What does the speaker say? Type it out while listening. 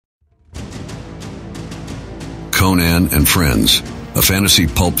Conan and Friends, a fantasy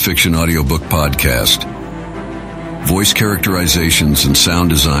pulp fiction audiobook podcast. Voice characterizations and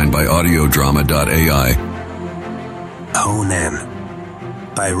sound design by audiodrama.ai.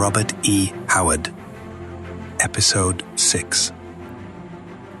 Conan by Robert E. Howard. Episode 6.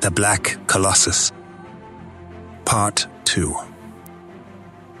 The Black Colossus. Part 2.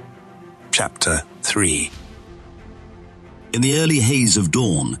 Chapter 3. In the early haze of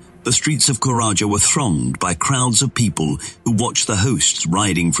dawn, the streets of Coraja were thronged by crowds of people who watched the hosts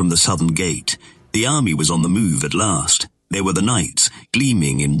riding from the southern gate. The army was on the move at last. There were the knights,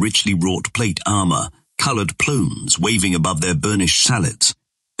 gleaming in richly wrought plate armor, coloured plumes waving above their burnished sallets.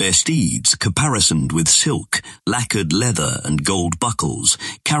 Their steeds, caparisoned with silk, lacquered leather and gold buckles,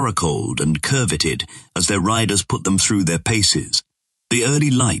 caracoled and curveted as their riders put them through their paces. The early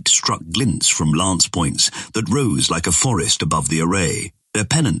light struck glints from lance points that rose like a forest above the array, their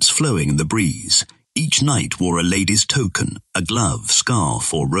pennants flowing in the breeze. Each knight wore a lady's token, a glove,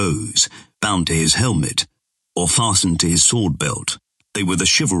 scarf, or rose, bound to his helmet, or fastened to his sword belt. They were the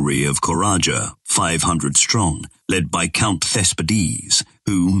chivalry of Coraja, 500 strong, led by Count Thespades,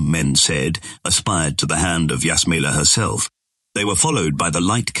 who, men said, aspired to the hand of Yasmela herself. They were followed by the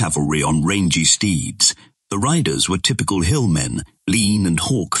light cavalry on rangy steeds. The riders were typical hillmen, lean and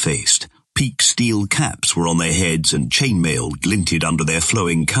hawk-faced. Peaked steel caps were on their heads and chainmail glinted under their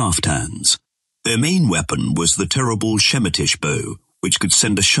flowing caftans. Their main weapon was the terrible Shemitish bow, which could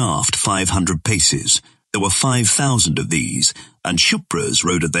send a shaft 500 paces. There were 5,000 of these, and Shupras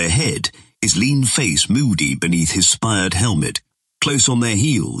rode at their head, his lean face moody beneath his spired helmet. Close on their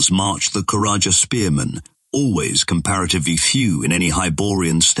heels marched the Coraja spearmen, always comparatively few in any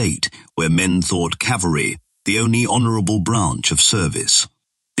Hyborian state, where men thought cavalry the only honourable branch of service.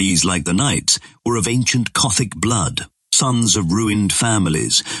 These, like the knights, were of ancient Gothic blood, sons of ruined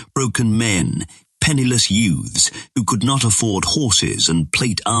families, broken men, penniless youths who could not afford horses and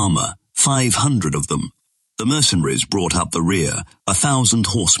plate armour, 500 of them. The mercenaries brought up the rear, 1,000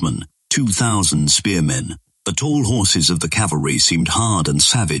 horsemen, 2,000 spearmen. The tall horses of the cavalry seemed hard and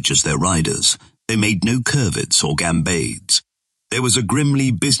savage as their riders. They made no curvets or gambades. There was a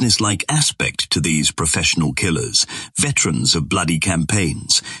grimly businesslike aspect to these professional killers, veterans of bloody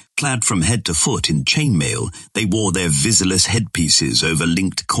campaigns. Clad from head to foot in chainmail, they wore their visorless headpieces over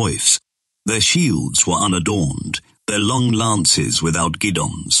linked coifs. Their shields were unadorned, their long lances without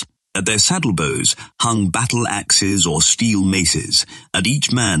guidons. At their saddlebows hung battle axes or steel maces, and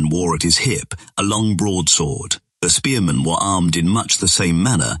each man wore at his hip a long broadsword. The spearmen were armed in much the same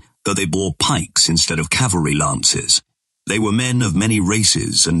manner, though they bore pikes instead of cavalry lances. They were men of many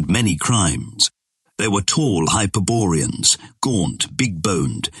races and many crimes. There were tall Hyperboreans, gaunt,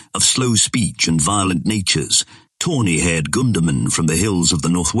 big-boned, of slow speech and violent natures, tawny-haired Gundamen from the hills of the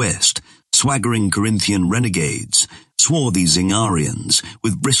northwest, swaggering Corinthian renegades, swarthy Zingarians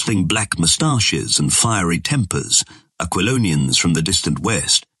with bristling black moustaches and fiery tempers, Aquilonians from the distant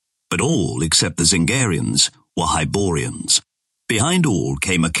west. But all, except the Zingarians, were Hyborians. Behind all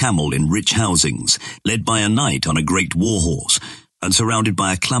came a camel in rich housings, led by a knight on a great warhorse, and surrounded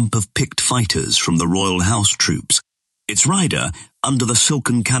by a clump of picked fighters from the royal house troops. Its rider, under the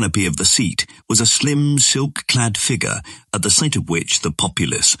silken canopy of the seat, was a slim, silk-clad figure, at the sight of which the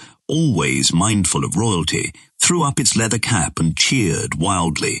populace, always mindful of royalty, threw up its leather cap and cheered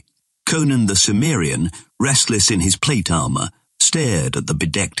wildly. Conan the Cimmerian, restless in his plate armour, stared at the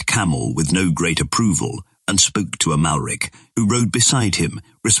bedecked camel with no great approval, and spoke to Amalric, who rode beside him,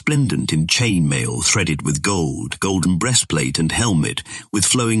 resplendent in chainmail threaded with gold, golden breastplate and helmet, with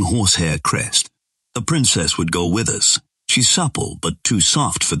flowing horsehair crest. The princess would go with us. She's supple, but too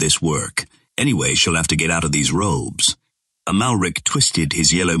soft for this work. Anyway, she'll have to get out of these robes. Amalric twisted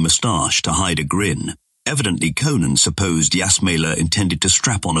his yellow moustache to hide a grin. Evidently Conan supposed Yasmela intended to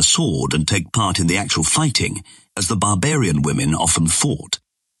strap on a sword and take part in the actual fighting, as the barbarian women often fought.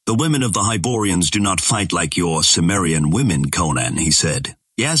 The women of the Hyborians do not fight like your Cimmerian women, Conan, he said.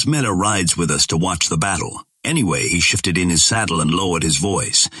 Yasmela rides with us to watch the battle. Anyway, he shifted in his saddle and lowered his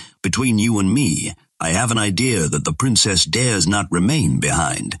voice. Between you and me, I have an idea that the princess dares not remain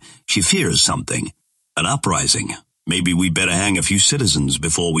behind. She fears something. An uprising. Maybe we'd better hang a few citizens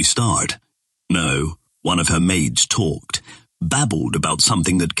before we start. No, one of her maids talked, babbled about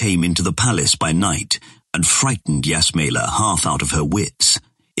something that came into the palace by night, and frightened Yasmela half out of her wits.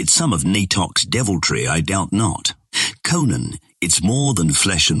 It's some of Natok's deviltry, I doubt not. Conan, it's more than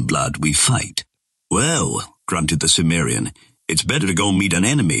flesh and blood we fight. Well, grunted the Cimmerian, it's better to go meet an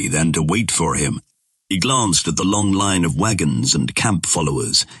enemy than to wait for him. He glanced at the long line of wagons and camp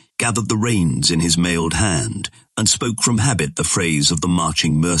followers, gathered the reins in his mailed hand, and spoke from habit the phrase of the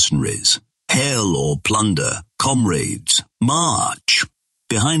marching mercenaries. Hell or plunder, comrades, march!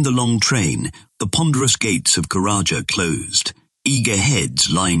 Behind the long train, the ponderous gates of Coraja closed. Eager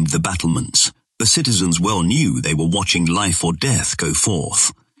heads lined the battlements. The citizens well knew they were watching life or death go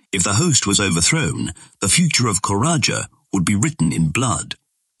forth. If the host was overthrown, the future of Coraja would be written in blood.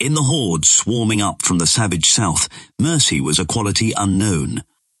 In the hordes swarming up from the savage south, mercy was a quality unknown.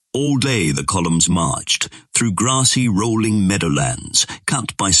 All day the columns marched, through grassy, rolling meadowlands,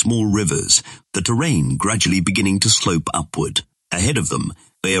 cut by small rivers, the terrain gradually beginning to slope upward. Ahead of them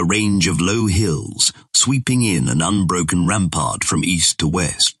lay a range of low hills, sweeping in an unbroken rampart from east to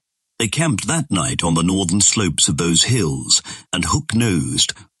west. They camped that night on the northern slopes of those hills, and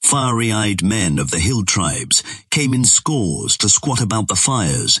hook-nosed, fiery-eyed men of the hill tribes came in scores to squat about the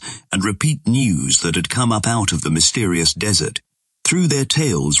fires and repeat news that had come up out of the mysterious desert. Through their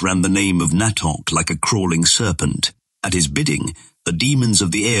tales ran the name of Natok like a crawling serpent. At his bidding, the demons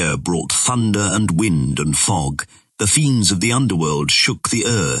of the air brought thunder and wind and fog. The fiends of the underworld shook the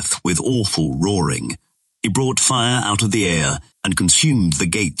earth with awful roaring. He brought fire out of the air and consumed the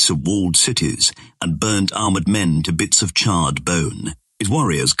gates of walled cities and burnt armored men to bits of charred bone. His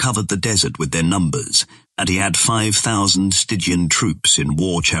warriors covered the desert with their numbers, and he had 5,000 Stygian troops in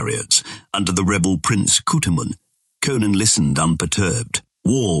war chariots under the rebel prince Kutamun. Conan listened unperturbed.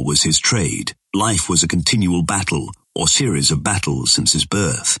 War was his trade. Life was a continual battle, or series of battles since his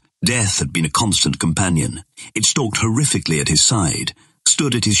birth. Death had been a constant companion. It stalked horrifically at his side,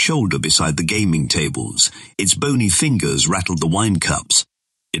 stood at his shoulder beside the gaming tables. Its bony fingers rattled the wine cups.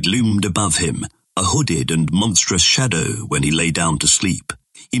 It loomed above him, a hooded and monstrous shadow when he lay down to sleep.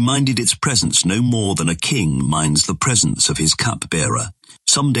 He minded its presence no more than a king minds the presence of his cupbearer.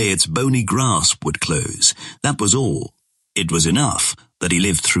 Someday its bony grasp would close. That was all. It was enough that he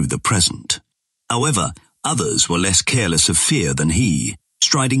lived through the present. However, others were less careless of fear than he.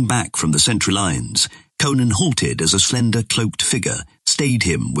 Striding back from the sentry lines, Conan halted as a slender cloaked figure stayed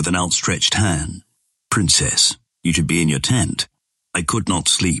him with an outstretched hand. "Princess, you should be in your tent." I could not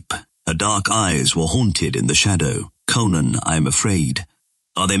sleep. Her dark eyes were haunted in the shadow. "Conan, I am afraid.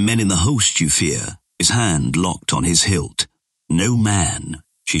 Are there men in the host you fear?" His hand locked on his hilt. "No man,"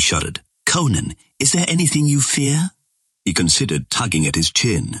 she shuddered. "Conan, is there anything you fear?" He considered tugging at his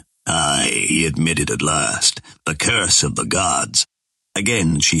chin. "Aye," he admitted at last, "the curse of the gods."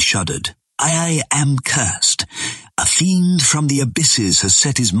 Again she shuddered. "I am cursed. A fiend from the abysses has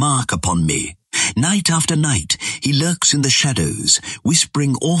set his mark upon me. Night after night he lurks in the shadows,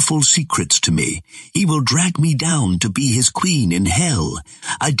 whispering awful secrets to me. He will drag me down to be his queen in hell.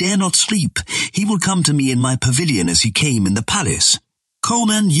 I dare not sleep. He will come to me in my pavilion as he came in the palace.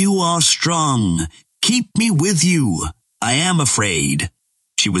 Conan, you are strong. Keep me with you. I am afraid."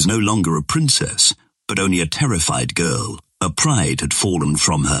 She was no longer a princess, but only a terrified girl. Her pride had fallen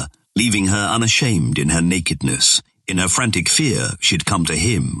from her, leaving her unashamed in her nakedness. In her frantic fear, she had come to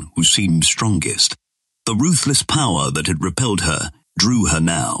him who seemed strongest. The ruthless power that had repelled her drew her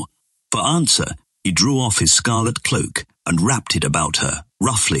now. For answer, he drew off his scarlet cloak and wrapped it about her,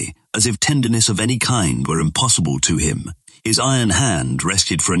 roughly, as if tenderness of any kind were impossible to him. His iron hand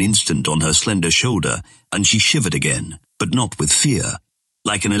rested for an instant on her slender shoulder, and she shivered again, but not with fear.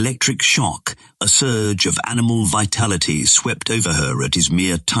 Like an electric shock, a surge of animal vitality swept over her at his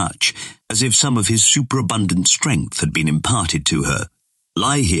mere touch, as if some of his superabundant strength had been imparted to her.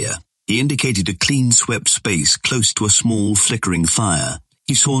 "Lie here." He indicated a clean-swept space close to a small flickering fire.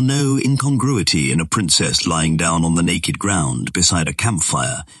 He saw no incongruity in a princess lying down on the naked ground beside a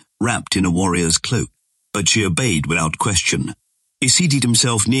campfire, wrapped in a warrior's cloak, but she obeyed without question. He seated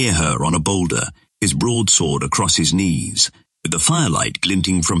himself near her on a boulder, his broadsword across his knees. With the firelight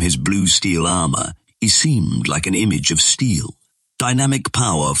glinting from his blue steel armor, he seemed like an image of steel. Dynamic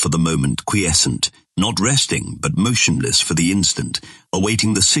power for the moment quiescent, not resting but motionless for the instant,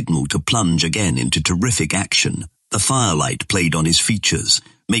 awaiting the signal to plunge again into terrific action. The firelight played on his features,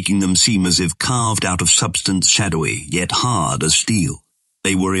 making them seem as if carved out of substance shadowy, yet hard as steel.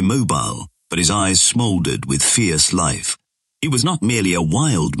 They were immobile, but his eyes smouldered with fierce life. He was not merely a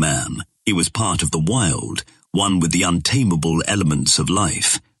wild man, he was part of the wild, one with the untamable elements of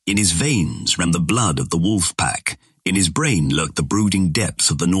life. In his veins ran the blood of the wolf pack. In his brain lurked the brooding depths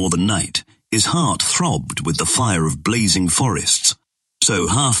of the northern night. His heart throbbed with the fire of blazing forests. So,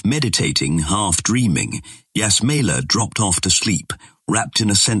 half meditating, half dreaming, Yasmela dropped off to sleep, wrapped in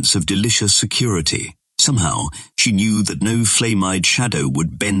a sense of delicious security. Somehow, she knew that no flame-eyed shadow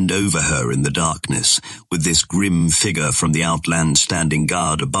would bend over her in the darkness, with this grim figure from the outland standing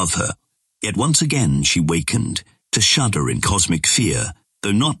guard above her. Yet once again she wakened, to shudder in cosmic fear,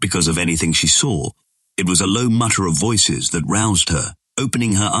 though not because of anything she saw. It was a low mutter of voices that roused her.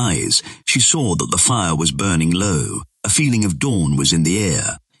 Opening her eyes, she saw that the fire was burning low. A feeling of dawn was in the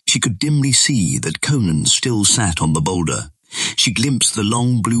air. She could dimly see that Conan still sat on the boulder. She glimpsed the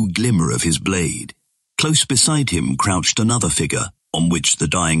long blue glimmer of his blade. Close beside him crouched another figure, on which the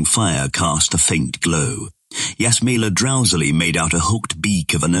dying fire cast a faint glow. Yasmela drowsily made out a hooked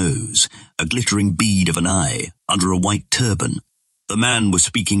beak of a nose, a glittering bead of an eye, under a white turban. The man was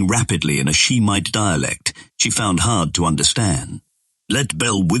speaking rapidly in a Shemite dialect she found hard to understand. "Let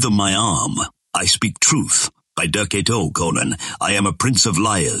Bel wither my arm. I speak truth. By Derketo, Conan, I am a prince of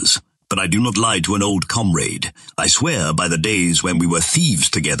liars. But I do not lie to an old comrade. I swear by the days when we were thieves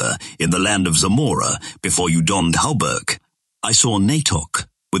together in the land of Zamora before you donned hauberk. I saw Natok.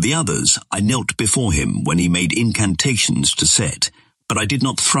 With the others, I knelt before him when he made incantations to set, but I did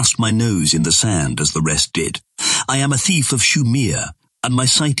not thrust my nose in the sand as the rest did. I am a thief of Shumir, and my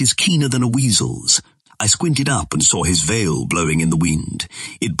sight is keener than a weasel's. I squinted up and saw his veil blowing in the wind.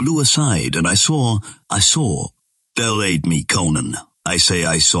 It blew aside, and I saw. Bel aid me, Conan. I say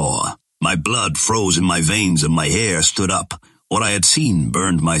I saw. My blood froze in my veins and my hair stood up. What I had seen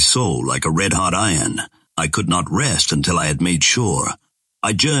burned my soul like a red-hot iron. I could not rest until I had made sure.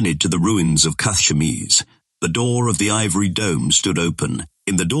 I journeyed to the ruins of Kathshemes. The door of the ivory dome stood open.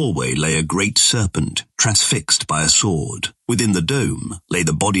 In the doorway lay a great serpent, transfixed by a sword. Within the dome lay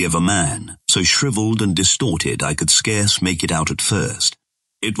the body of a man, so shriveled and distorted I could scarce make it out at first.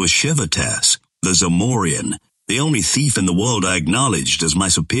 It was Shevatas, the Zamorian, the only thief in the world I acknowledged as my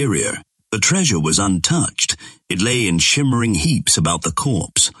superior. The treasure was untouched. It lay in shimmering heaps about the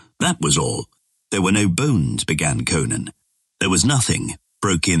corpse. That was all. There were no bones, began Conan. There was nothing,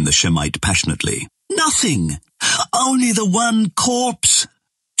 broke in the Shemite passionately. Nothing! Only the one corpse!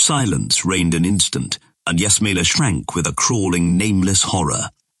 Silence reigned an instant, and Yasmela shrank with a crawling, nameless horror.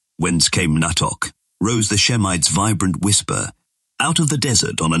 Whence came Natok? Rose the Shemite's vibrant whisper. Out of the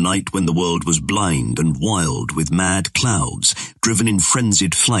desert on a night when the world was blind and wild with mad clouds, driven in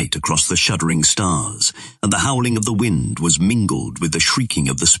frenzied flight across the shuddering stars, and the howling of the wind was mingled with the shrieking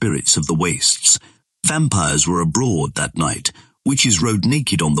of the spirits of the wastes. Vampires were abroad that night, witches rode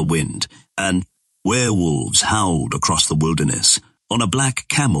naked on the wind, and werewolves howled across the wilderness. On a black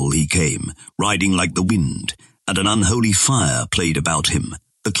camel he came, riding like the wind, and an unholy fire played about him.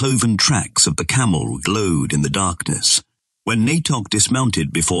 The cloven tracks of the camel glowed in the darkness. When Natok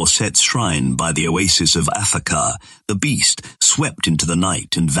dismounted before Set's shrine by the oasis of Athakar, the beast swept into the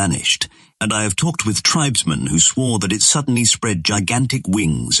night and vanished, and I have talked with tribesmen who swore that it suddenly spread gigantic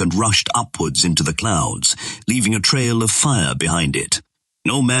wings and rushed upwards into the clouds, leaving a trail of fire behind it.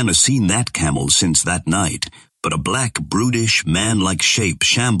 No man has seen that camel since that night, but a black, brutish, man-like shape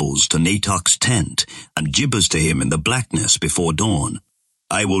shambles to Natok's tent and gibbers to him in the blackness before dawn.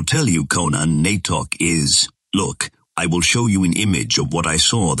 I will tell you, Conan, Natok is... Look, I will show you an image of what I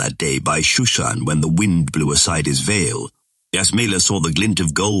saw that day by Shushan when the wind blew aside his veil. Yasmela saw the glint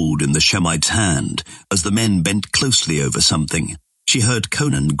of gold in the Shemite's hand as the men bent closely over something. She heard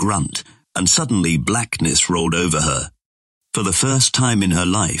Conan grunt, and suddenly blackness rolled over her. For the first time in her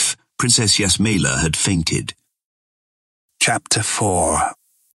life, Princess Yasmela had fainted. Chapter 4.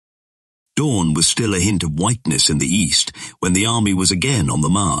 Dawn was still a hint of whiteness in the east when the army was again on the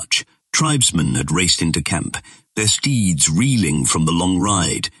march. Tribesmen had raced into camp, their steeds reeling from the long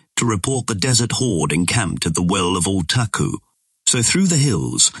ride, to report the desert horde encamped at the well of Oltaku. So through the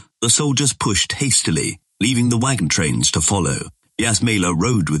hills, the soldiers pushed hastily, leaving the wagon trains to follow. Yasmela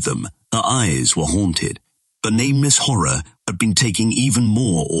rode with them. Her eyes were haunted. The nameless horror had been taking even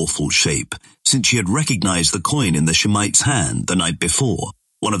more awful shape, since she had recognized the coin in the Shemite's hand the night before,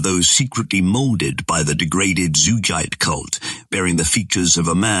 one of those secretly molded by the degraded Zujite cult, bearing the features of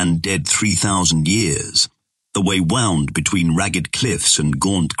a man dead 3,000 years. The way wound between ragged cliffs and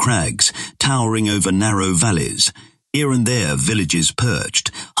gaunt crags, towering over narrow valleys. Here and there villages perched,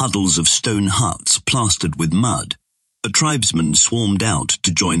 huddles of stone huts plastered with mud. The tribesmen swarmed out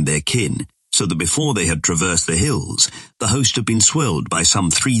to join their kin, so that before they had traversed the hills, the host had been swelled by some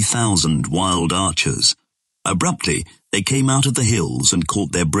 3,000 wild archers. Abruptly, they came out of the hills and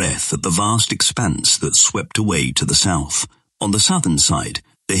caught their breath at the vast expanse that swept away to the south. On the southern side,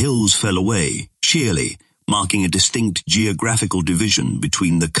 the hills fell away, sheerly, marking a distinct geographical division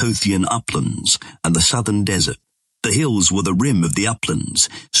between the Kothian uplands and the southern desert. The hills were the rim of the uplands,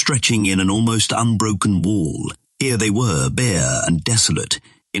 stretching in an almost unbroken wall. Here they were, bare and desolate,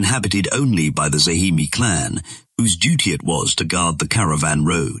 inhabited only by the Zahimi clan, whose duty it was to guard the caravan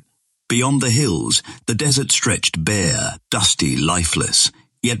road. Beyond the hills, the desert stretched bare, dusty, lifeless,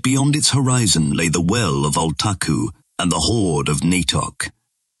 yet beyond its horizon lay the well of Oltaku and the horde of Natok.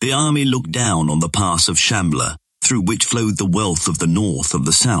 The army looked down on the pass of Shambla, through which flowed the wealth of the north and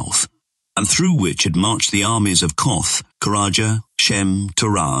the south, and through which had marched the armies of Koth, Karaja, Shem,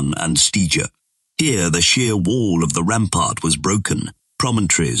 Turan, and Stygia. Here the sheer wall of the rampart was broken.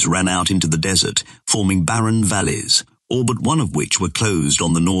 Promontories ran out into the desert, forming barren valleys, all but one of which were closed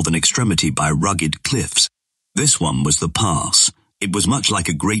on the northern extremity by rugged cliffs. This one was the pass. It was much like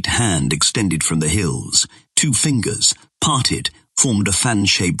a great hand extended from the hills. 2 fingers, parted, formed a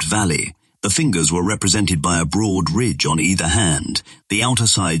fan-shaped valley. The fingers were represented by a broad ridge on either hand, the outer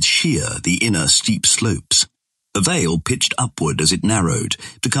sides sheer, the inner steep slopes. The vale pitched upward as it narrowed,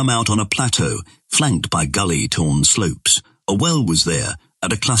 to come out on a plateau, flanked by gully-torn slopes. A well was there,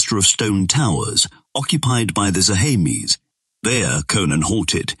 and a cluster of stone towers, occupied by the Zahamis. There Conan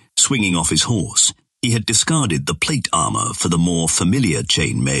halted, swinging off his horse. He had discarded the plate armor for the more familiar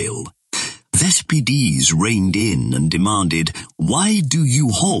chain mail. Thespides reined in and demanded, "Why do you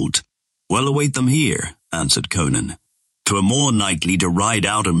halt?" "Well, await them here," answered Conan. "'Twere more knightly to ride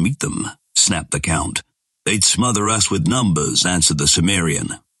out and meet them," snapped the Count. "They'd smother us with numbers," answered the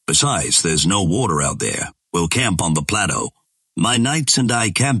Cimmerian. "Besides, there's no water out there. We'll camp on the plateau." "My knights and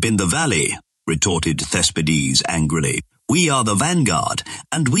I camp in the valley," retorted Thespides angrily. "We are the vanguard,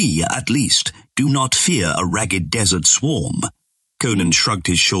 and we, at least, do not fear a ragged desert swarm." Conan shrugged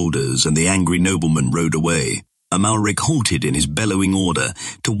his shoulders, and the angry nobleman rode away. Amalric halted in his bellowing order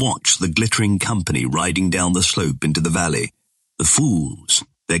to watch the glittering company riding down the slope into the valley. The fools!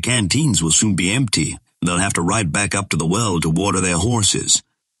 Their canteens will soon be empty, and they'll have to ride back up to the well to water their horses.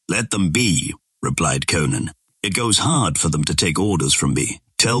 "Let them be," replied Conan. "It goes hard for them to take orders from me.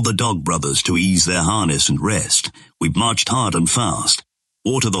 Tell the dog brothers to ease their harness and rest. We've marched hard and fast.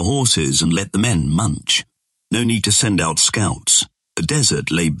 Water the horses and let the men munch. No need to send out scouts." The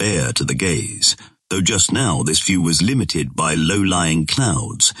desert lay bare to the gaze, though just now this view was limited by low-lying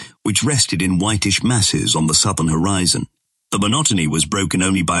clouds, which rested in whitish masses on the southern horizon. The monotony was broken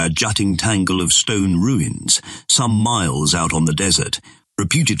only by a jutting tangle of stone ruins, some miles out on the desert,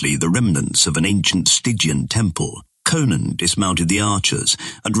 reputedly the remnants of an ancient Stygian temple. Conan dismounted the archers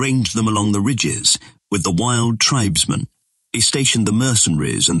and ranged them along the ridges, with the wild tribesmen. He stationed the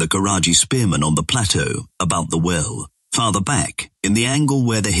mercenaries and the Karaji spearmen on the plateau about the well. Farther back, in the angle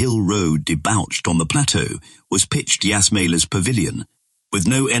where the hill road debouched on the plateau, was pitched Yasmela's pavilion. With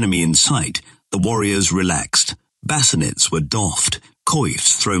no enemy in sight, the warriors relaxed. Bassinets were doffed,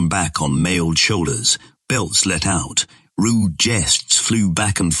 coifs thrown back on mailed shoulders, belts let out. Rude jests flew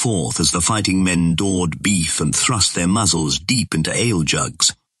back and forth as the fighting men dawed beef and thrust their muzzles deep into ale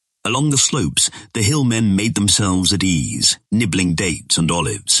jugs. Along the slopes, the hillmen made themselves at ease, nibbling dates and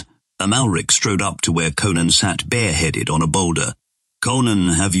olives. Amalric strode up to where Conan sat bareheaded on a boulder. "Conan,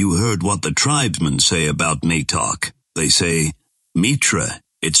 have you heard what the tribesmen say about Natok? They say, 'Mitra,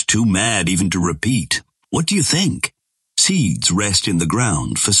 it's too mad even to repeat.' What do you think?" "Seeds rest in the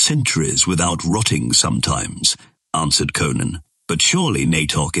ground for centuries without rotting sometimes," answered Conan. "But surely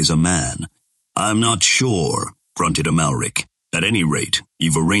Natok is a man." "I'm not sure," grunted Amalric. "At any rate,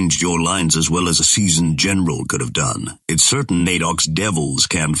 you've arranged your lines as well as a seasoned general could have done. It's certain Natok's devils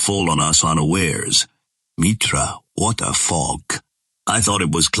can't fall on us unawares." "Mitra, what a fog." "I thought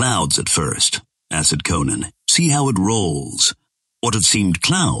it was clouds at first," answered Conan. "See how it rolls." What had seemed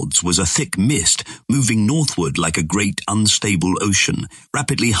clouds was a thick mist moving northward like a great unstable ocean,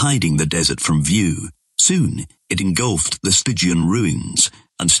 rapidly hiding the desert from view. Soon it engulfed the Stygian ruins,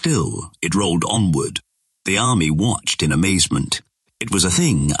 and still it rolled onward. The army watched in amazement. It was a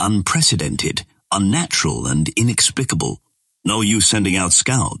thing unprecedented, unnatural and inexplicable. "No use sending out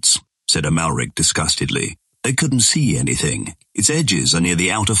scouts," said Amalric disgustedly. "They couldn't see anything. Its edges are near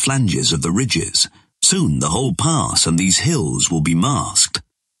the outer flanges of the ridges. Soon the whole pass and these hills will be masked."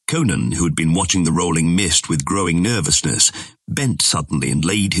 Conan, who had been watching the rolling mist with growing nervousness, bent suddenly and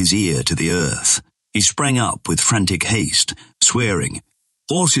laid his ear to the earth. He sprang up with frantic haste, swearing,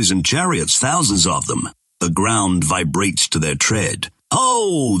 "Horses and chariots, thousands of them. The ground vibrates to their tread."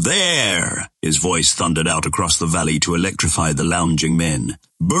 "Ho, there!" his voice thundered out across the valley to electrify the lounging men.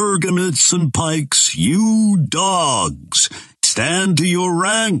 "Burgonets and pikes, you dogs! Stand to your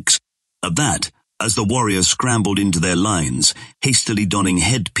ranks!" At that, as the warriors scrambled into their lines, hastily donning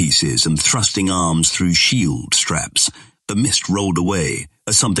headpieces and thrusting arms through shield straps, the mist rolled away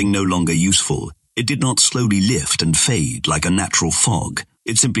as something no longer useful. It did not slowly lift and fade like a natural fog.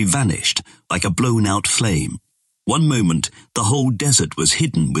 It simply vanished, like a blown-out flame. One moment, the whole desert was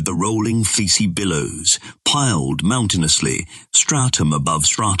hidden with the rolling, fleecy billows, piled mountainously, stratum above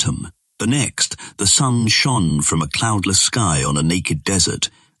stratum. The next, the sun shone from a cloudless sky on a naked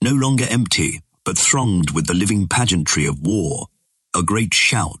desert, no longer empty, but thronged with the living pageantry of war. A great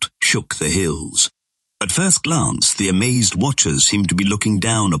shout shook the hills. At first glance, the amazed watchers seemed to be looking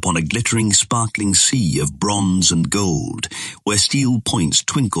down upon a glittering, sparkling sea of bronze and gold, where steel points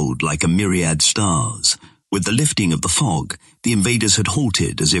twinkled like a myriad stars. With the lifting of the fog, the invaders had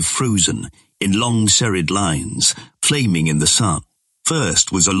halted as if frozen, in long serried lines, flaming in the sun.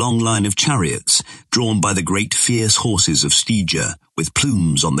 First was a long line of chariots, drawn by the great fierce horses of Stygia, with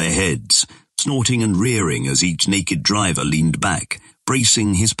plumes on their heads, snorting and rearing as each naked driver leaned back,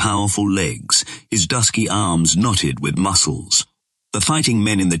 bracing his powerful legs, his dusky arms knotted with muscles. The fighting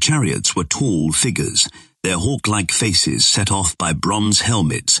men in the chariots were tall figures, their hawk-like faces set off by bronze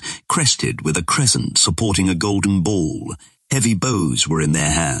helmets, crested with a crescent supporting a golden ball. Heavy bows were in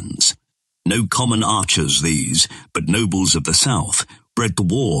their hands. No common archers these, but nobles of the south, bred to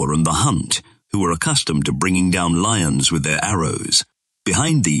war and the hunt, who were accustomed to bringing down lions with their arrows.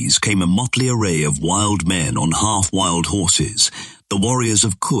 Behind these came a motley array of wild men on half-wild horses, the warriors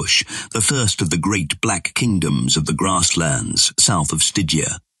of Kush, the first of the great black kingdoms of the grasslands south of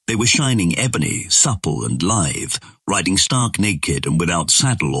Stygia. They were shining ebony, supple and lithe, riding stark naked and without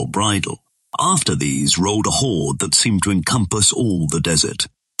saddle or bridle. After these rolled a horde that seemed to encompass all the desert.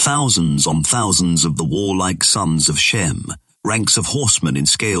 Thousands on thousands of the warlike sons of Shem, ranks of horsemen in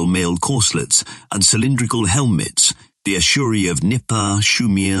scale-mailed corselets and cylindrical helmets, the Ashuri of Nippur,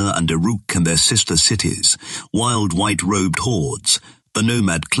 Shumir and Uruk and their sister cities, wild white-robed hordes, the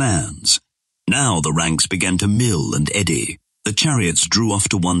nomad clans. Now the ranks began to mill and eddy. The chariots drew off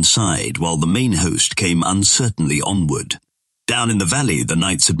to one side, while the main host came uncertainly onward. Down in the valley the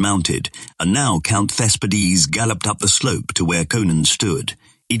knights had mounted, and now Count Thespades galloped up the slope to where Conan stood.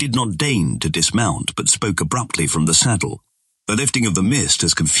 He did not deign to dismount, but spoke abruptly from the saddle. The lifting of the mist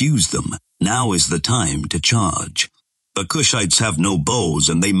has confused them. Now is the time to charge. The Kushites have no bows,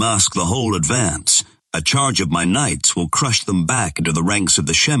 and they mask the whole advance. A charge of my knights will crush them back into the ranks of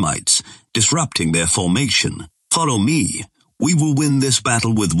the Shemites, disrupting their formation. Follow me. We will win this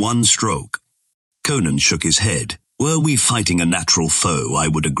battle with one stroke. Conan shook his head. Were we fighting a natural foe, I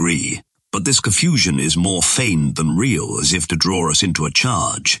would agree. But this confusion is more feigned than real, as if to draw us into a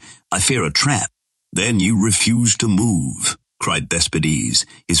charge. I fear a trap. Then you refuse to move, cried Thespades,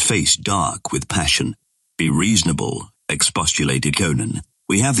 his face dark with passion. Be reasonable, expostulated Conan.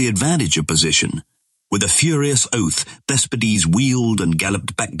 We have the advantage of position. With a furious oath, Thespades wheeled and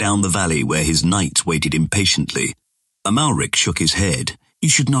galloped back down the valley where his knights waited impatiently. Amalric shook his head. You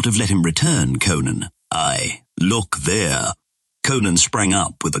should not have let him return, Conan. Aye, look there. Conan sprang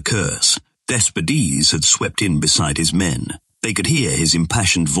up with a curse. Thespades had swept in beside his men. They could hear his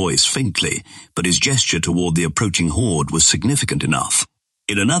impassioned voice faintly, but his gesture toward the approaching horde was significant enough.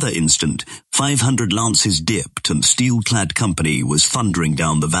 In another instant, 500 lances dipped and the steel-clad company was thundering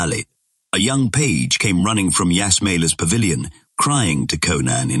down the valley. A young page came running from Yasmela's pavilion, crying to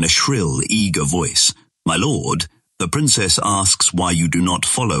Conan in a shrill, eager voice, "My lord, the princess asks why you do not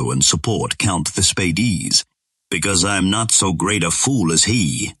follow and support Count Thespades." "Because I am not so great a fool as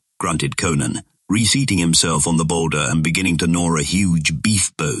he," grunted Conan, reseating himself on the boulder and beginning to gnaw a huge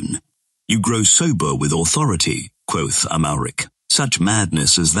beef bone. "You grow sober with authority," quoth Amalric. "Such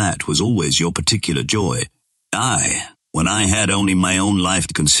madness as that was always your particular joy." "Aye, when I had only my own life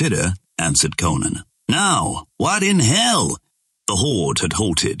to consider," answered Conan. "Now, what in hell?" The horde had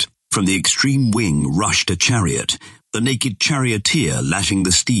halted. From the extreme wing rushed a chariot, the naked charioteer lashing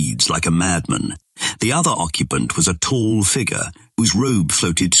the steeds like a madman. The other occupant was a tall figure, whose robe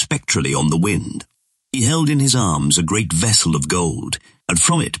floated spectrally on the wind. He held in his arms a great vessel of gold, and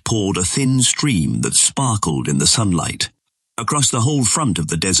from it poured a thin stream that sparkled in the sunlight. Across the whole front of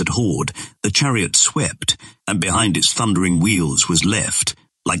the desert horde, the chariot swept, and behind its thundering wheels was left,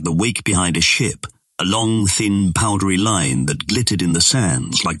 like the wake behind a ship, a long, thin, powdery line that glittered in the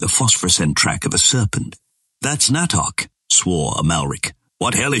sands like the phosphorescent track of a serpent. "That's Natok," swore Amalric.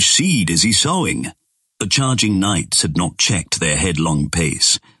 "What hellish seed is he sowing?" The charging knights had not checked their headlong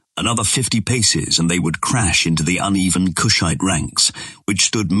pace. Another 50 paces and they would crash into the uneven Kushite ranks, which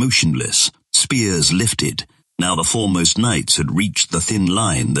stood motionless, spears lifted. Now the foremost knights had reached the thin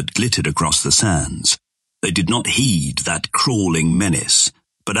line that glittered across the sands. They did not heed that crawling menace,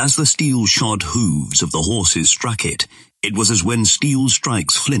 but as the steel-shod hooves of the horses struck it, it was as when steel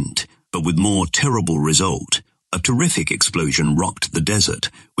strikes flint, but with more terrible result. A terrific explosion rocked the desert,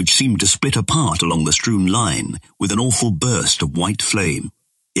 which seemed to split apart along the strewn line with an awful burst of white flame.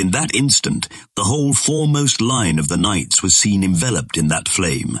 In that instant, the whole foremost line of the knights was seen enveloped in that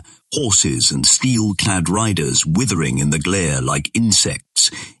flame, horses and steel-clad riders withering in the glare like insects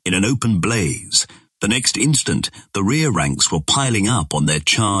in an open blaze. The next instant, the rear ranks were piling up on their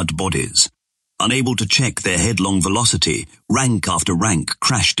charred bodies. Unable to check their headlong velocity, rank after rank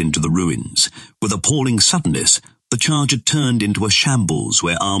crashed into the ruins. With appalling suddenness, the charge had turned into a shambles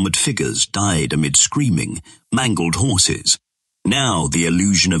where armoured figures died amid screaming, mangled horses. Now the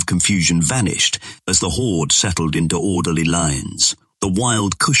illusion of confusion vanished as the horde settled into orderly lines. The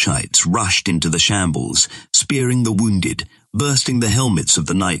wild Cushites rushed into the shambles, spearing the wounded, bursting the helmets of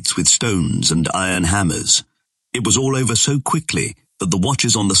the knights with stones and iron hammers. It was all over so quickly that the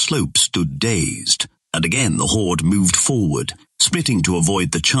watchers on the slope stood dazed, and again the horde moved forward, splitting to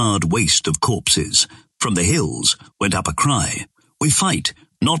avoid the charred waste of corpses. From the hills went up a cry, "We fight,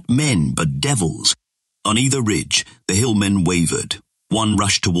 not men but devils." On either ridge, the hillmen wavered. One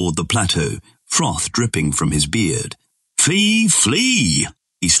rushed toward the plateau, froth dripping from his beard. "Flee, flee,"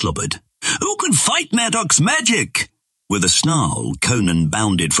 he slobbered. "Who can fight Madoc's magic?" With a snarl, Conan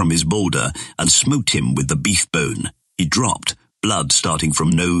bounded from his boulder and smote him with the beef bone. He dropped, blood starting from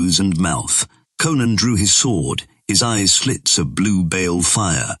nose and mouth. Conan drew his sword, his eyes slits of blue bale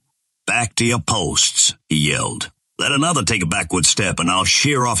fire. "Back to your posts," he yelled. "Let another take a backward step and I'll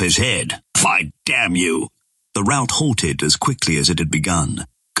shear off his head. Why, damn you!" The rout halted as quickly as it had begun.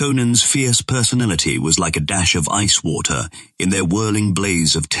 Conan's fierce personality was like a dash of ice water in their whirling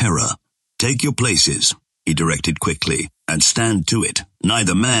blaze of terror. "Take your places," he directed quickly, "and stand to it.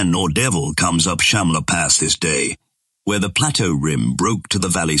 Neither man nor devil comes up Shamla Pass this day." Where the plateau rim broke to the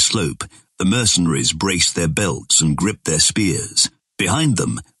valley slope, the mercenaries braced their belts and gripped their spears. Behind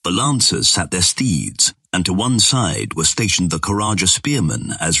them, the lancers sat their steeds, and to one side were stationed the Coraja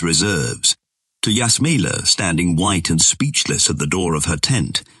spearmen as reserves. To Yasmela, standing white and speechless at the door of her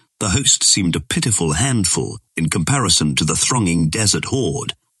tent, the host seemed a pitiful handful in comparison to the thronging desert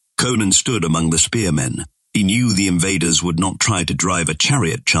horde. Conan stood among the spearmen. He knew the invaders would not try to drive a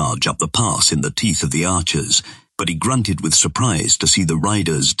chariot charge up the pass in the teeth of the archers, but he grunted with surprise to see the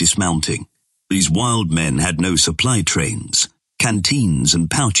riders dismounting. These wild men had no supply trains. Canteens and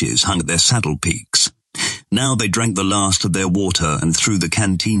pouches hung at their saddle peaks. Now they drank the last of their water and threw the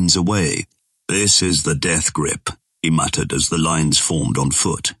canteens away. "This is the death grip," he muttered as the lines formed on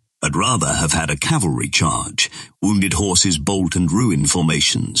foot. "I'd rather have had a cavalry charge, wounded horses bolt and ruin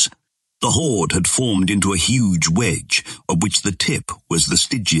formations." The horde had formed into a huge wedge, of which the tip was the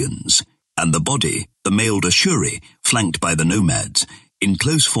Stygians, and the body, the mailed Ashuri, flanked by the nomads. In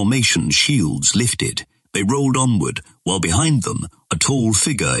close formation, shields lifted. They rolled onward, while behind them, a tall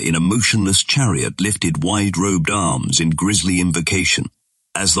figure in a motionless chariot lifted wide-robed arms in grisly invocation.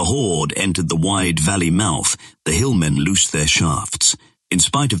 As the horde entered the wide valley mouth, the hillmen loosed their shafts. In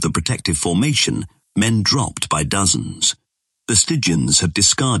spite of the protective formation, men dropped by dozens. The Stygians had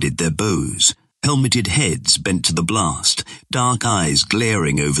discarded their bows, helmeted heads bent to the blast, dark eyes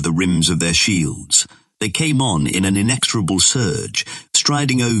glaring over the rims of their shields. They came on in an inexorable surge,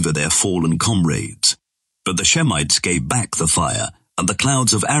 striding over their fallen comrades. But the Shemites gave back the fire, and the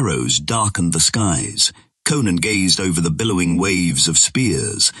clouds of arrows darkened the skies. Conan gazed over the billowing waves of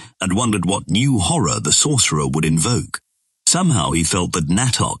spears, and wondered what new horror the sorcerer would invoke. Somehow he felt that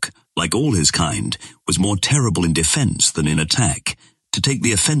Natok, like all his kind, was more terrible in defense than in attack. To take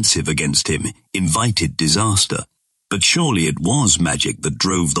the offensive against him invited disaster. But surely it was magic that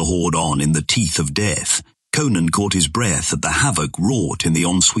drove the horde on in the teeth of death. Conan caught his breath at the havoc wrought in the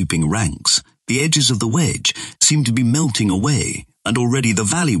on-sweeping ranks. The edges of the wedge seemed to be melting away, and already the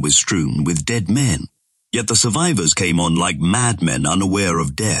valley was strewn with dead men. Yet the survivors came on like madmen unaware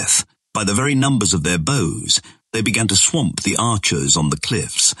of death. By the very numbers of their bows, they began to swamp the archers on the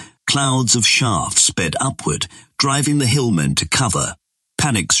cliffs. Clouds of shafts sped upward, driving the hillmen to cover.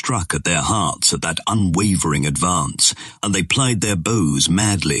 Panic struck at their hearts at that unwavering advance, and they plied their bows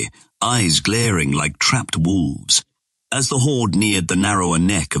madly, eyes glaring like trapped wolves. As the horde neared the narrower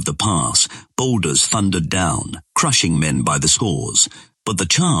neck of the pass, boulders thundered down, crushing men by the scores. But the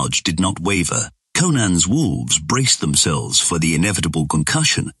charge did not waver. Conan's wolves braced themselves for the inevitable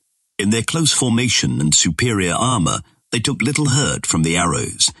concussion. In their close formation and superior armor, they took little hurt from the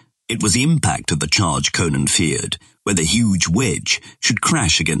arrows. It was the impact of the charge Conan feared, where the huge wedge should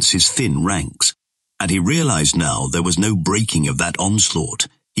crash against his thin ranks. And he realized now there was no breaking of that onslaught.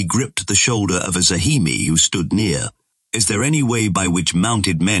 He gripped the shoulder of a Zahimi who stood near. "Is there any way by which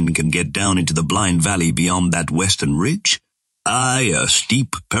mounted men can get down into the blind valley beyond that western ridge?" "Aye, a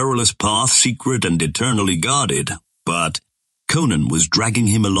steep, perilous path, secret and eternally guarded. But—" Conan was dragging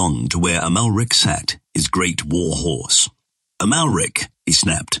him along to where Amalric sat, his great war horse. "Amalric," he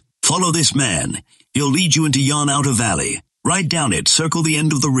snapped, "follow this man. He'll lead you into yon outer valley. Ride down it, circle the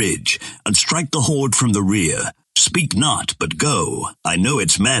end of the ridge, and strike the horde from the rear. Speak not, but go. I know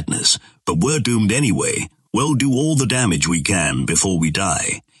it's madness, but we're doomed anyway. We'll do all the damage we can before we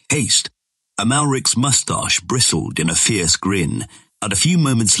die. Haste." Amalric's moustache bristled in a fierce grin, and a few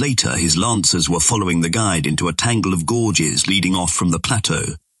moments later his lancers were following the guide into a tangle of gorges leading off from the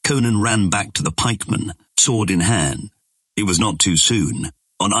plateau. Conan ran back to the pikemen, sword in hand. It was not too soon.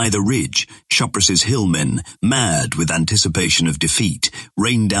 On either ridge, Shupras's hillmen, mad with anticipation of defeat,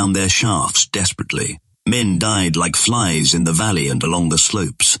 rained down their shafts desperately. Men died like flies in the valley and along the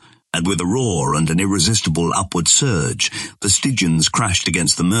slopes, and with a roar and an irresistible upward surge, the Stygians crashed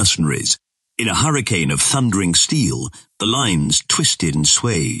against the mercenaries. In a hurricane of thundering steel, the lines twisted and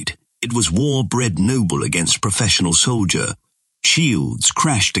swayed. It was war-bred noble against professional soldier. Shields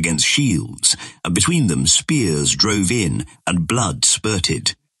crashed against shields, and between them spears drove in, and blood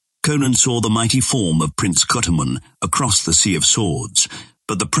spurted. Conan saw the mighty form of Prince Cotamon across the sea of swords,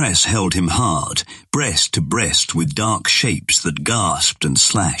 but the press held him hard, breast to breast with dark shapes that gasped and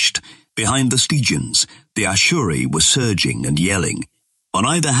slashed. Behind the Stygians, the Ashuri were surging and yelling. On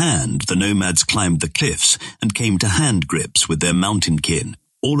either hand, the nomads climbed the cliffs and came to hand grips with their mountain kin.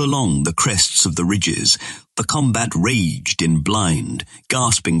 All along the crests of the ridges, the combat raged in blind,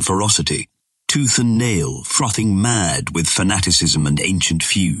 gasping ferocity, tooth and nail, frothing mad with fanaticism and ancient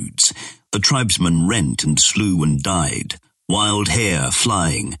feuds. The tribesmen rent and slew and died. Wild hair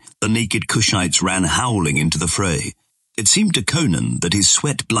flying, the naked Cushites ran howling into the fray. It seemed to Conan that his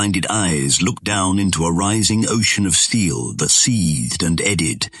sweat-blinded eyes looked down into a rising ocean of steel that seethed and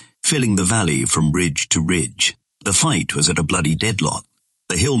eddied, filling the valley from ridge to ridge. The fight was at a bloody deadlock.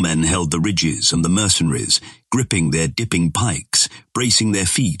 The hillmen held the ridges and the mercenaries, gripping their dipping pikes, bracing their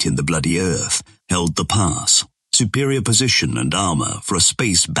feet in the bloody earth, held the pass. Superior position and armor for a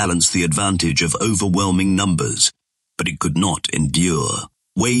space balanced the advantage of overwhelming numbers, but it could not endure.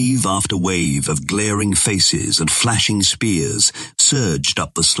 Wave after wave of glaring faces and flashing spears surged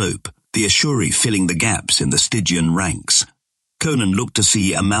up the slope, the Ashuri filling the gaps in the Stygian ranks. Conan looked to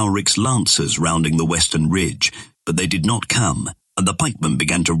see Amalric's lancers rounding the western ridge, but they did not come, and the pikemen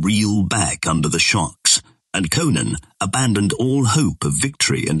began to reel back under the shocks, and Conan abandoned all hope of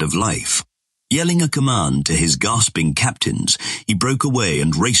victory and of life. Yelling a command to his gasping captains, he broke away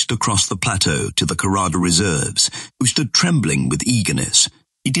and raced across the plateau to the Karada reserves, who stood trembling with eagerness.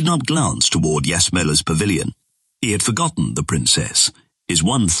 He did not glance toward Yasmela's pavilion. He had forgotten the princess. His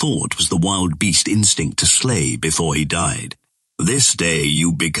one thought was the wild beast instinct to slay before he died. "This day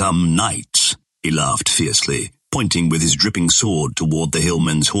you become knights," he laughed fiercely, pointing with his dripping sword toward the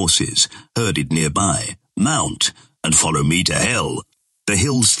hillmen's horses, herded nearby. "Mount, and follow me to hell." The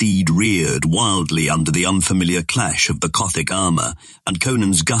hill steed reared wildly under the unfamiliar clash of the Gothic armor, and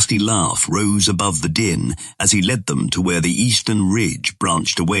Conan's gusty laugh rose above the din as he led them to where the eastern ridge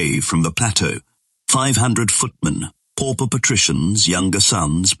branched away from the plateau. 500 footmen, pauper patricians, younger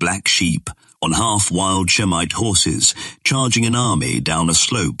sons, black sheep, on half-wild Shemite horses, charging an army down a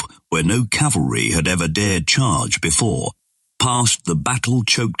slope where no cavalry had ever dared charge before. Past the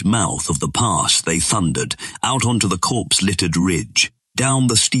battle-choked mouth of the pass they thundered, out onto the corpse-littered ridge. Down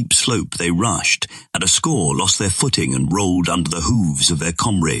the steep slope they rushed, and a score lost their footing and rolled under the hooves of their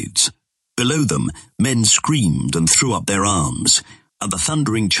comrades. Below them, men screamed and threw up their arms, and the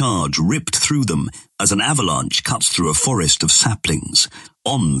thundering charge ripped through them as an avalanche cuts through a forest of saplings.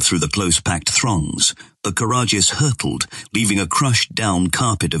 On through the close-packed throngs, the Karagias hurtled, leaving a crushed-down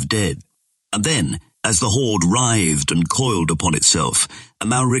carpet of dead. And then, as the horde writhed and coiled upon itself,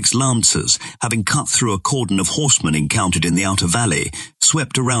 Amalric's lancers, having cut through a cordon of horsemen encountered in the outer valley,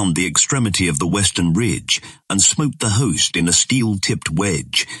 swept around the extremity of the western ridge and smote the host in a steel-tipped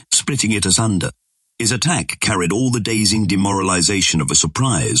wedge, splitting it asunder. His attack carried all the dazing demoralization of a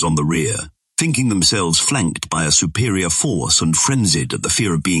surprise on the rear. Thinking themselves flanked by a superior force and frenzied at the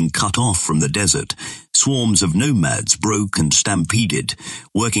fear of being cut off from the desert, swarms of nomads broke and stampeded,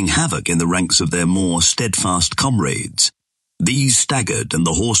 working havoc in the ranks of their more steadfast comrades. These staggered, and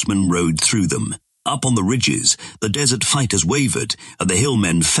the horsemen rode through them. Up on the ridges, the desert fighters wavered, and the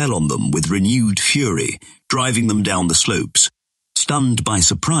hillmen fell on them with renewed fury, driving them down the slopes. Stunned by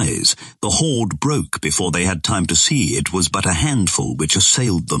surprise, the horde broke before they had time to see it was but a handful which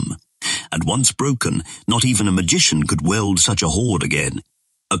assailed them. And once broken, not even a magician could weld such a horde again.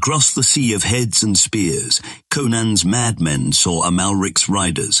 Across the sea of heads and spears, Conan's madmen saw Amalric's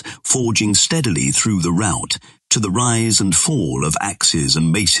riders forging steadily through the rout, to the rise and fall of axes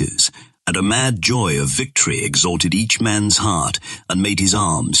and maces, and a mad joy of victory exalted each man's heart and made his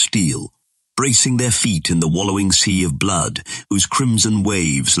arms steel. Bracing their feet in the wallowing sea of blood, whose crimson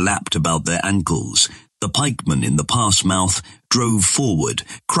waves lapped about their ankles, the pikemen in the pass mouth drove forward,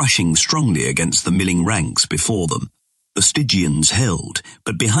 crushing strongly against the milling ranks before them. The Stygians held,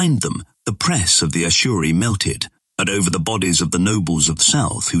 but behind them the press of the Ashuri melted, and over the bodies of the nobles of the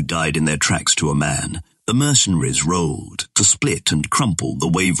south who died in their tracks to a man, the mercenaries rolled to split and crumple the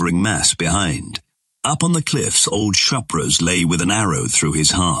wavering mass behind. Up on the cliffs, old Shupras lay with an arrow through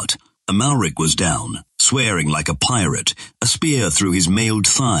his heart. Amalric was down, swearing like a pirate, a spear through his mailed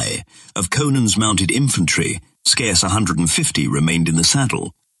thigh. Of Conan's mounted infantry, scarce 150 remained in the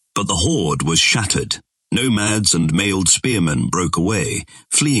saddle, but the horde was shattered. Nomads and mailed spearmen broke away,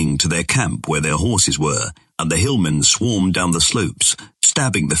 fleeing to their camp where their horses were, and the hillmen swarmed down the slopes,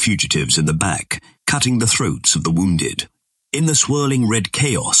 stabbing the fugitives in the back, cutting the throats of the wounded. In the swirling red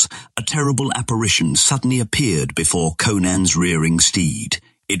chaos, a terrible apparition suddenly appeared before Conan's rearing steed.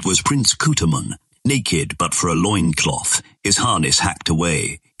 It was Prince Conan, naked but for a loincloth, his harness hacked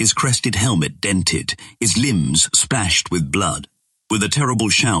away, his crested helmet dented, his limbs splashed with blood. With a terrible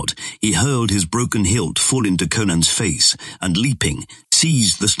shout, he hurled his broken hilt full into Conan's face, and leaping,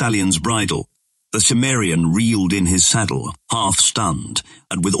 seized the stallion's bridle. The Cimmerian reeled in his saddle, half-stunned,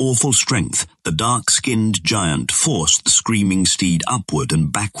 and with awful strength the dark-skinned giant forced the screaming steed upward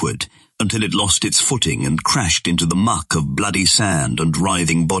and backward, until it lost its footing and crashed into the muck of bloody sand and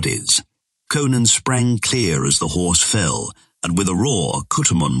writhing bodies. Conan sprang clear as the horse fell, and with a roar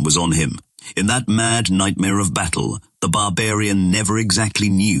Cutamon was on him. In that mad nightmare of battle, the barbarian never exactly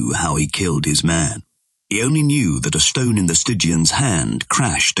knew how he killed his man. He only knew that a stone in the Stygian's hand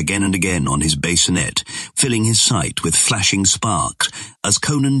crashed again and again on his bassinet, filling his sight with flashing sparks, as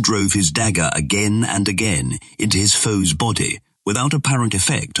Conan drove his dagger again and again into his foe's body, without apparent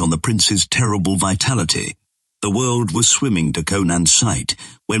effect on the prince's terrible vitality. The world was swimming to Conan's sight,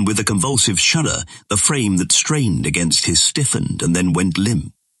 when with a convulsive shudder, the frame that strained against his stiffened and then went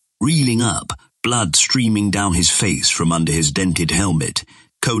limp. Reeling up, blood streaming down his face from under his dented helmet,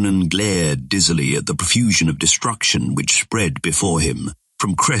 Conan glared dizzily at the profusion of destruction which spread before him.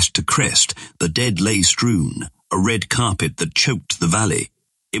 From crest to crest, the dead lay strewn, a red carpet that choked the valley.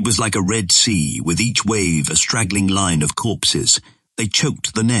 It was like a red sea, with each wave a straggling line of corpses. They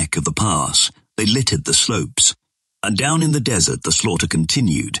choked the neck of the pass. They littered the slopes. And down in the desert the slaughter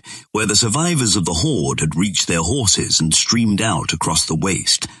continued, where the survivors of the horde had reached their horses and streamed out across the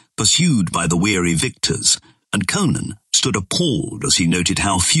waste, pursued by the weary victors, and Conan stood appalled as he noted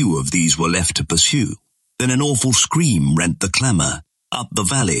how few of these were left to pursue. Then an awful scream rent the clamour. Up the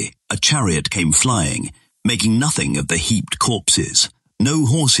valley, a chariot came flying, making nothing of the heaped corpses. No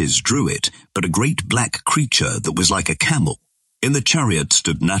horses drew it, but a great black creature that was like a camel. In the chariot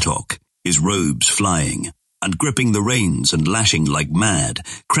stood Natok, his robes flying, and gripping the reins and lashing like mad,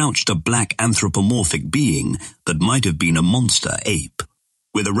 crouched a black anthropomorphic being that might have been a monster ape.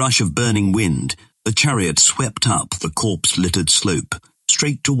 With a rush of burning wind, the chariot swept up the corpse-littered slope,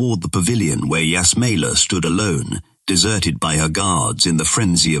 straight toward the pavilion where Yasmela stood alone, deserted by her guards in the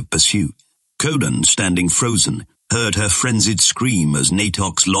frenzy of pursuit. Conan, standing frozen, heard her frenzied scream as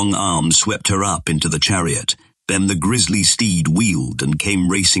Natok's long arms swept her up into the chariot. Then the grisly steed wheeled and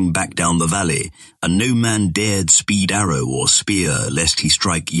came racing back down the valley, and no man dared speed arrow or spear lest he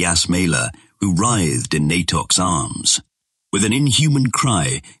strike Yasmela, who writhed in Natok's arms. With an inhuman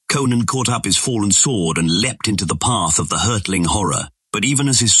cry, Conan caught up his fallen sword and leapt into the path of the hurtling horror. But even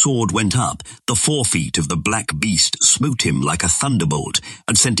as his sword went up, the forefeet of the black beast smote him like a thunderbolt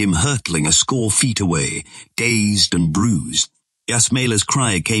and sent him hurtling a score feet away, dazed and bruised. Yasmela's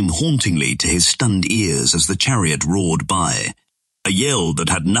cry came hauntingly to his stunned ears as the chariot roared by. A yell that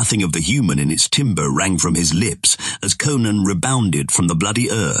had nothing of the human in its timbre rang from his lips as Conan rebounded from the bloody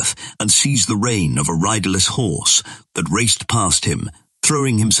earth and seized the rein of a riderless horse that raced past him,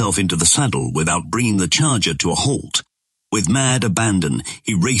 throwing himself into the saddle without bringing the charger to a halt. With mad abandon,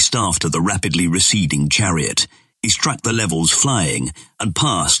 he raced after the rapidly receding chariot. He struck the levels flying and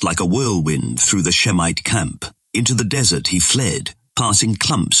passed like a whirlwind through the Shemite camp. Into the desert he fled, passing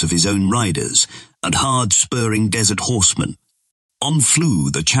clumps of his own riders and hard-spurring desert horsemen. On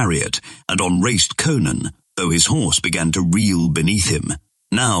flew the chariot, and on raced Conan, though his horse began to reel beneath him.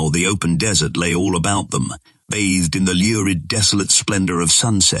 Now the open desert lay all about them, bathed in the lurid, desolate splendour of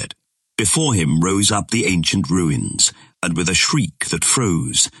sunset. Before him rose up the ancient ruins, and with a shriek that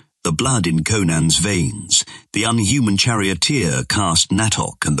froze, the blood in Conan's veins, the unhuman charioteer cast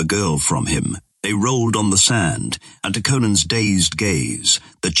Natok and the girl from him. They rolled on the sand, and to Conan's dazed gaze,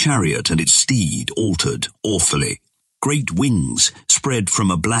 the chariot and its steed altered awfully. Great wings spread from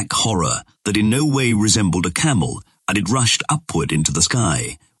a black horror that in no way resembled a camel, and it rushed upward into the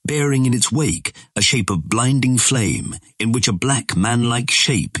sky, bearing in its wake a shape of blinding flame, in which a black man-like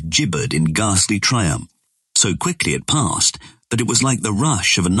shape gibbered in ghastly triumph. So quickly it passed that it was like the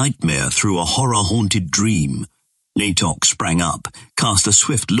rush of a nightmare through a horror-haunted dream. Natok sprang up, cast a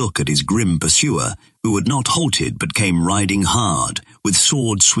swift look at his grim pursuer, who had not halted but came riding hard, with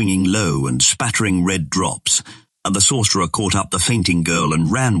sword swinging low and spattering red drops, and the sorcerer caught up the fainting girl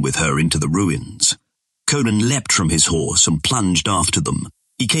and ran with her into the ruins. Conan leapt from his horse and plunged after them.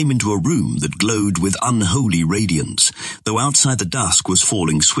 He came into a room that glowed with unholy radiance, though outside the dusk was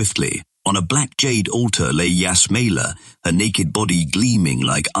falling swiftly. On a black jade altar lay Yasmela, her naked body gleaming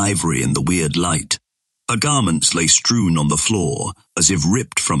like ivory in the weird light. Her garments lay strewn on the floor, as if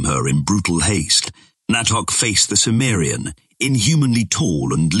ripped from her in brutal haste. Natok faced the Cimmerian, inhumanly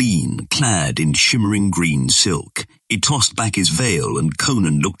tall and lean, clad in shimmering green silk. He tossed back his veil, and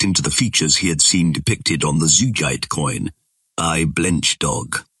Conan looked into the features he had seen depicted on the Zugite coin. "I blench,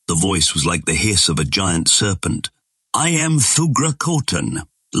 dog." The voice was like the hiss of a giant serpent. "I am Thugra Khotan.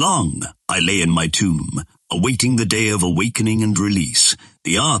 Long I lay in my tomb, awaiting the day of awakening and release.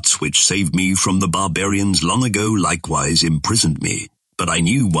 The arts which saved me from the barbarians long ago likewise imprisoned me. But I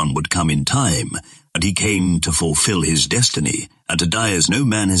knew one would come in time, and he came to fulfill his destiny, and to die as no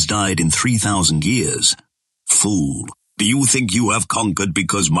man has died in 3,000 years. Fool, do you think you have conquered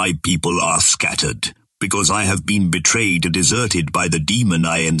because my people are scattered? Because I have been betrayed and deserted by the demon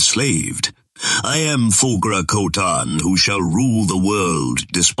I enslaved? I am Thugra Khotan, who shall rule the world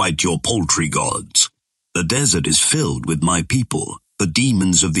despite your paltry gods. The desert is filled with my people. The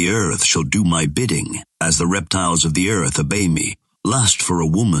demons of the earth shall do my bidding, as the reptiles of the earth obey me. Lust for a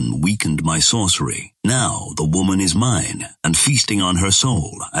woman weakened my sorcery. Now the woman is mine, and feasting on her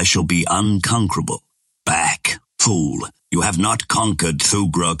soul, I shall be unconquerable. Back, fool, you have not conquered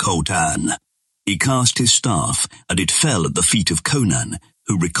Thugra Khotan." He cast his staff, and it fell at the feet of Conan,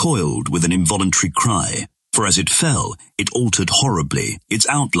 who recoiled with an involuntary cry. For as it fell, it altered horribly, its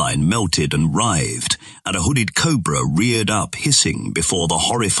outline melted and writhed, and a hooded cobra reared up hissing before the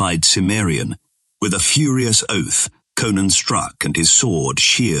horrified Cimmerian. With a furious oath, Conan struck, and his sword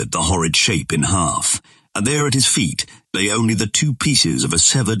sheared the horrid shape in half, and there at his feet lay only the two pieces of a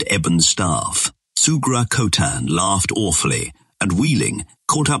severed ebon staff. Thugra Khotan laughed awfully, and wheeling,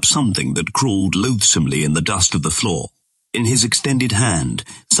 caught up something that crawled loathsomely in the dust of the floor. In his extended hand,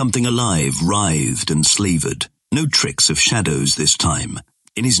 something alive writhed and slavered. No tricks of shadows this time.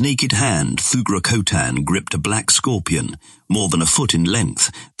 In his naked hand, Thugra Khotan gripped a black scorpion, more than a foot in length,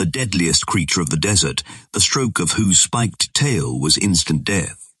 the deadliest creature of the desert, the stroke of whose spiked tail was instant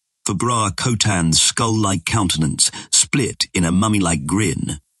death. Thugra Khotan's skull-like countenance split in a mummy-like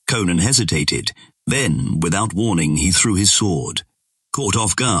grin. Conan hesitated. Then, without warning, he threw his sword. Caught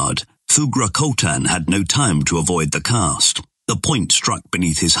off guard, Thugra Khotan had no time to avoid the cast. The point struck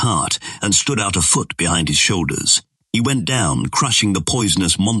beneath his heart and stood out a foot behind his shoulders. He went down, crushing the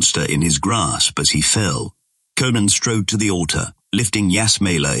poisonous monster in his grasp as he fell. Conan strode to the altar, lifting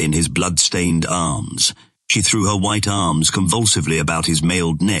Yasmela in his blood-stained arms. She threw her white arms convulsively about his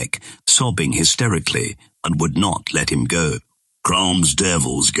mailed neck, sobbing hysterically, and would not let him go. "Crom's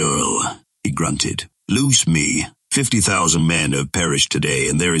devils, girl," he grunted. "Loose me. 50,000 men have perished today,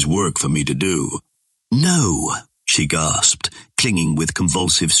 and there is work for me to do." "No," she gasped, clinging with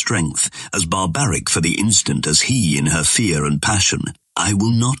convulsive strength, as barbaric for the instant as he in her fear and passion. "I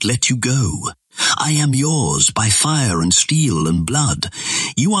will not let you go. I am yours by fire and steel and blood.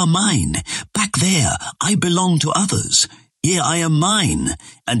 You are mine. Back there, I belong to others. Here I am mine,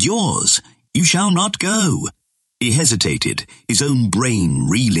 and yours. You shall not go." He hesitated, his own brain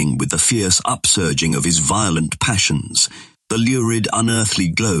reeling with the fierce upsurging of his violent passions. The lurid, unearthly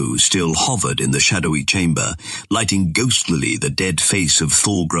glow still hovered in the shadowy chamber, lighting ghostlily the dead face of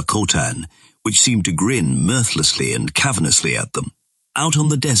Thugra Khotan, which seemed to grin mirthlessly and cavernously at them. Out on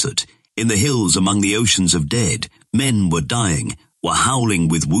the desert, in the hills among the oceans of dead, men were dying, were howling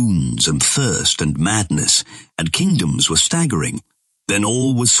with wounds and thirst and madness, and kingdoms were staggering. Then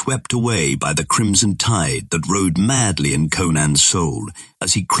all was swept away by the crimson tide that rode madly in Conan's soul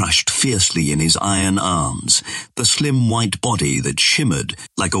as he crushed fiercely in his iron arms the slim white body that shimmered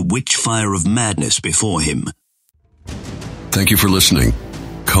like a witch-fire of madness before him. Thank you for listening.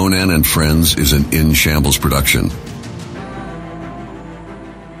 Conan and Friends is an In Shambles production.